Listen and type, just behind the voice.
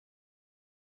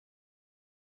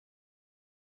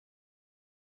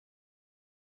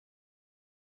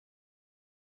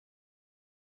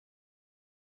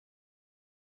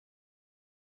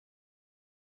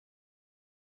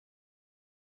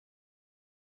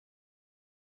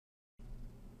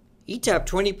ETAP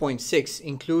 20.6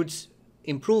 includes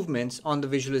improvements on the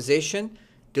visualization,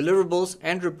 deliverables,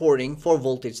 and reporting for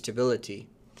voltage stability.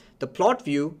 The plot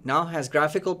view now has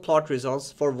graphical plot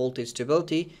results for voltage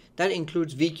stability that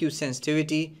includes VQ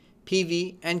sensitivity,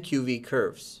 PV, and QV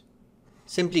curves.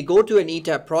 Simply go to an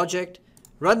ETAP project,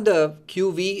 run the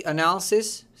QV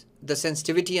analysis, the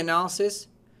sensitivity analysis.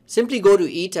 Simply go to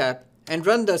ETAP and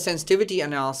run the sensitivity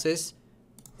analysis.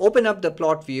 Open up the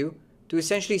plot view to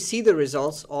essentially see the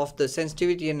results of the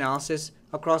sensitivity analysis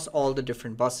across all the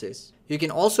different buses. You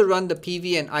can also run the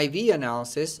PV and IV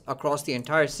analysis across the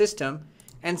entire system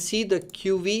and see the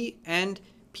QV and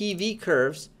PV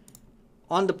curves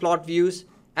on the plot views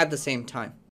at the same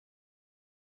time.